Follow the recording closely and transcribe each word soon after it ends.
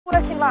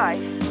Working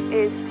life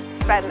is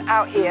spent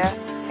out here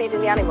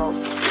feeding the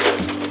animals.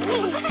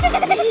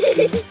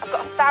 I've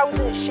got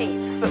 1,000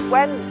 sheep, but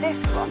when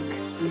this flock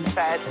is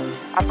fed,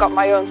 I've got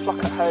my own flock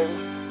at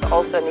home that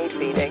also need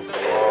feeding.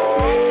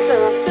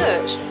 So I've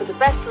searched for the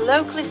best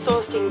locally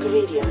sourced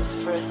ingredients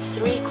for a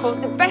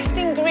 3-quart. The best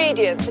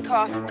ingredients, of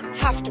course,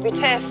 have to be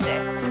tasty.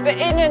 But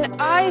in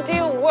an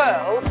ideal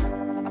world,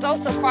 I'd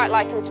also quite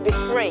like them to be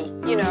free,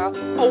 you know,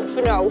 oat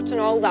for note and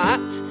all that.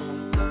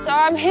 So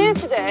I'm here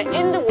today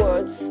in the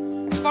woods,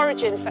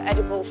 foraging for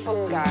edible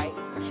fungi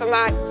for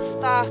my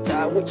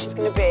starter, which is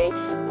going to be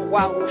a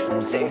wild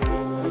mushroom soup.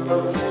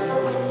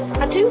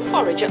 I do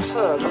forage at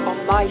home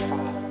on my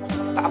farm,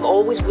 but I'm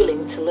always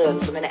willing to learn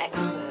from an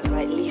expert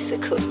like Lisa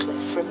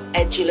Cutcliffe from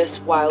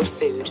Edulous Wild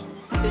Food,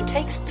 who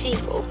takes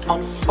people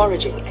on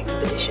foraging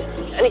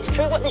expeditions. And it's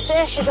true what they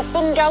say, she's a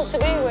fun gal to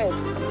be with.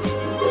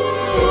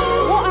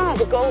 What are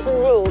the golden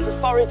rules of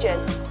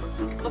foraging?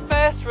 The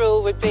first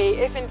rule would be,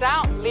 if in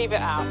doubt, leave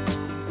it out.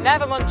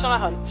 Never munch on a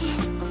hunch.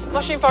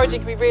 Mushroom foraging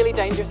can be really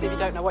dangerous if you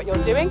don't know what you're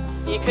doing.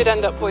 You could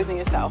end up poisoning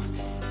yourself.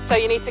 So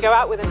you need to go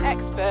out with an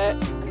expert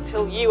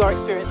until you are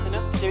experienced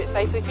enough to do it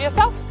safely for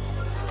yourself.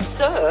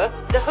 So,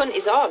 the hunt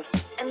is on,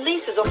 and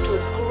Lisa's off to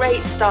a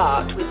great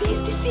start with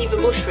these deceiver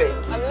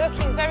mushrooms. I'm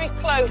looking very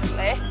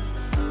closely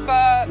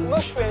for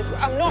mushrooms, but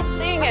I'm not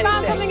seeing anything. I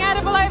found something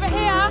edible over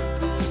here.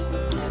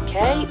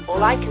 Okay,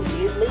 all I can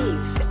see is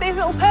leaves. It's these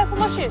little purple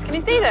mushrooms, can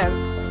you see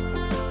them?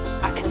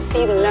 I can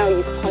see them now,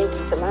 you've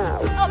pointed them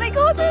out. Aren't they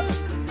gorgeous?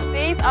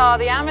 These are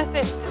the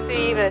amethyst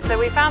deceiver. So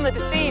we found the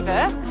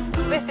deceiver.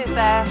 This is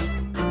their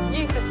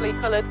beautifully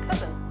coloured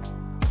cousin.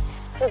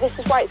 So this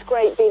is why it's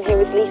great being here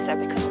with Lisa,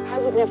 because I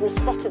would never have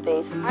spotted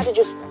these. I'd have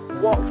just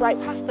walked right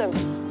past them.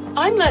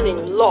 I'm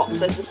learning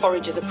lots as the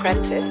forager's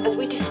apprentice as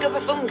we discover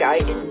fungi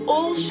in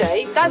all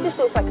shapes. That just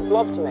looks like a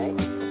blob to me.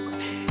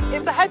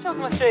 It's a hedgehog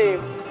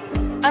mushroom.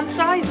 And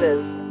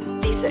sizes.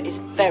 Lisa is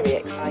very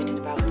excited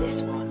about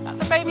this one.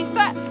 That's a baby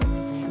sep.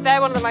 They're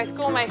one of the most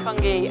gourmet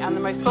fungi and the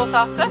most sought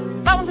after.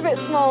 That one's a bit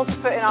small to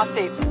put in our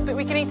soup, but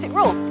we can eat it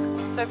raw.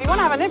 So if you want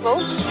to have a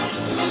nibble...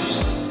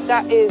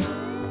 That is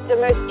the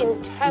most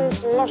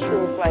intense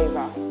mushroom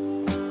flavour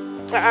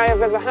that I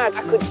have ever had.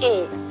 I could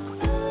eat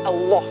a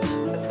lot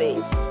of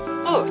these.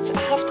 But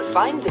I have to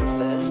find them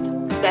first,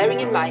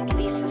 bearing in mind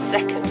Lisa's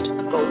second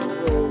golden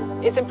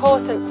rule. It's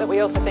important that we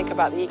also think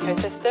about the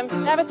ecosystem.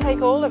 Never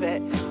take all of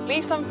it.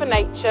 Leave some for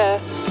nature.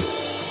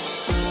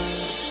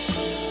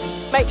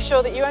 Make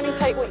sure that you only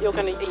take what you're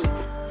going to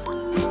eat.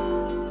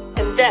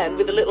 And then,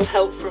 with a little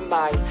help from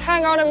my...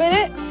 Hang on a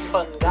minute.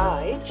 ...fun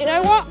guy... Do you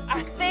know what?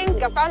 I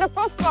think I found a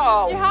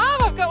puffball. You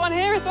have? I've got one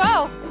here as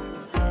well.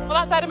 Well,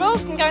 that's edible.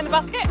 Can go in the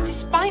basket.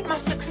 Despite my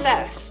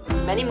success,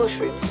 many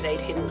mushrooms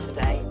stayed hidden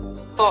today.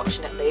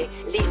 Fortunately,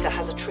 Lisa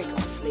has a trick on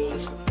her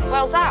sleeve.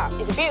 Well, that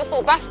is a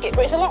beautiful basket,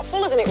 but it's a lot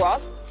fuller than it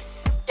was.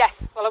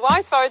 Yes, well, a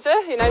wise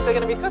forager who knows they're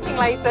going to be cooking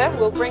later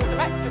will bring some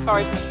extra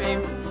forage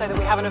mushrooms so that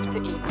we have enough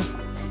to eat.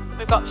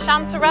 We've got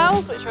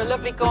chanterelles, which are a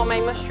lovely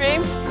gourmet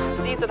mushroom.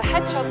 These are the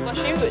hedgehog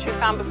mushrooms, which we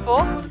found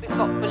before. We've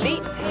got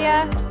boletes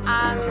here,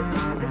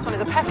 and this one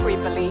is a peppery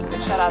bolete,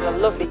 which shall add a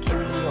lovely kick to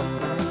your sauce.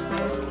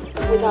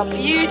 With our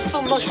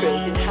beautiful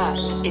mushrooms in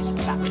hand, it's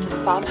back to the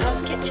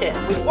farmhouse kitchen.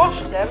 We've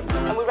washed them,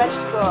 and we're ready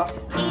to go.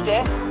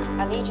 Edith,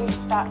 I need you to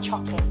start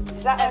chopping.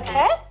 Is that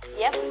okay?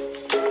 Yep.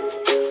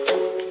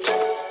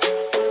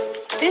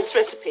 This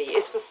recipe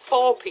is for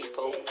 4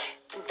 people,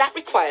 and that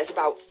requires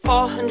about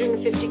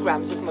 450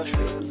 grams of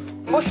mushrooms.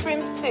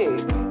 Mushroom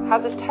soup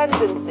has a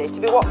tendency to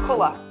be what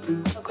colour?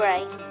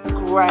 Grey.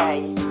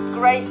 Grey.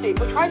 Grey soup.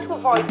 We're trying to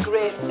avoid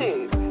grey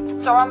soup.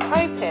 So I'm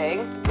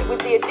hoping that with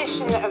the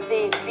addition of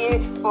these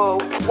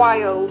beautiful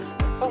wild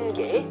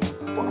fungi,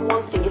 what I'm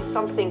wanting is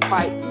something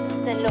quite...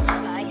 That looks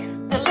nice.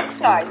 That looks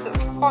nice,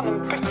 that's fun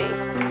and pretty.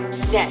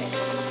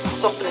 Next,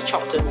 soften a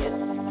chopped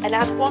onion and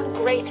add 1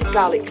 grated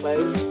garlic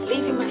clove,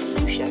 leaving my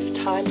sous chef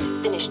time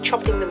to finish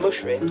chopping the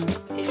mushrooms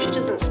if she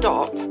doesn't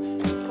stop.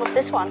 What's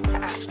this one? To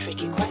ask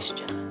tricky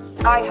questions.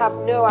 I have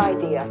no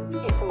idea.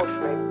 It's a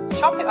mushroom.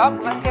 Chop it up,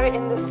 let's get it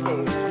in the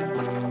soup.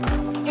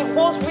 It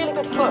was really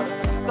good fun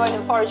going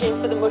and foraging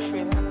for the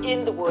mushrooms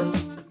in the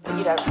woods, but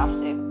you don't have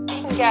to. You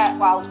can get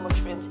wild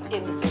mushrooms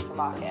in the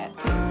supermarket.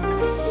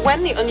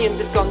 When the onions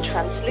have gone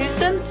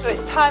translucent, So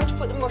it's time to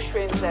put the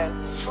mushrooms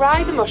in.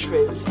 fry the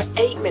mushrooms for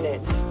 8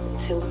 minutes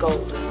until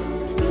golden.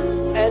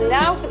 And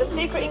now for the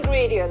secret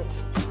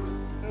ingredient,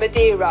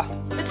 Madeira.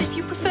 But if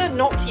you prefer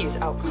not to use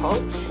alcohol,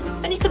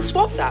 then you can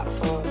swap that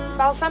for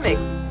balsamic.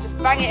 Just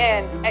bang it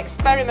in,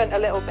 experiment a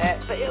little bit,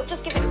 but it'll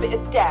just give it a bit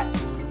of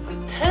depth.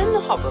 Turn the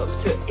hob up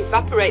to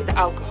evaporate the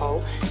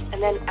alcohol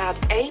and then add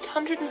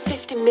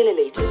 850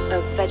 millilitres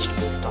of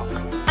vegetable stock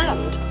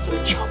and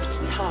some chopped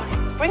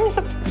thyme. Bring this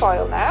up to the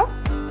boil now.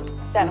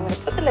 Then I'm going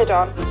to put the lid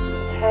on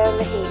and turn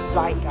the heat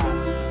right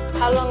down.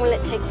 How long will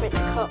it take for it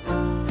to cook?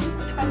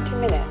 20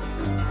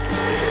 minutes.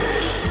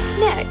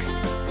 Next,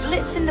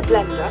 blitz in the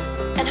blender,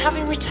 and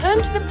having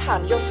returned to the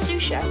pan, your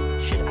sous chef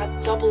should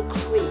add double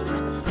cream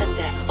and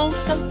their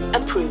fulsome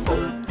approval.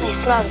 They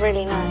smell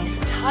really nice.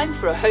 Time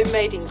for a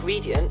homemade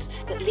ingredient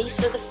that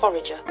Lisa the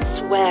forager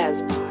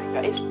swears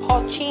by. It's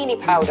porcini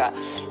powder,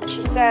 and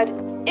she said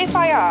if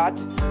I add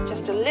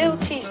just a little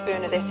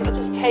teaspoon of this, it'll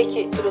just take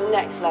it to the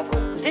next level.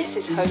 This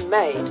is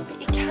homemade, but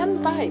you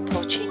can buy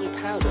porcini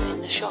powder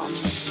in the shop.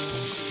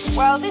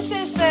 Well, this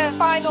is the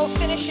final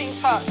finishing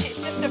touch.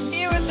 It's just a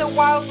few of the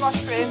wild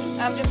mushrooms.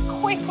 I'm just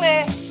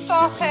quickly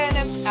sauteing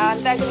them, and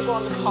they're going to go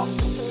on the top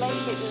just to make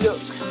it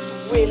look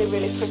really,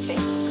 really pretty.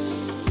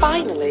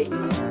 Finally,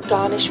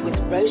 garnish with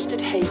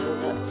roasted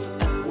hazelnuts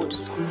and wood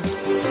sorrel.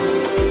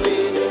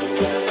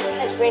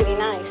 That's really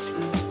nice.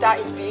 That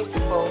is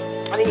beautiful.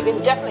 And you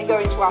can definitely go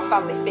into our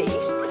family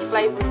feast. The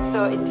flavour is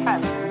so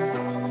intense.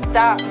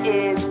 That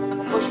is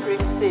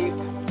mushroom soup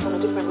on a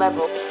different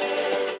level.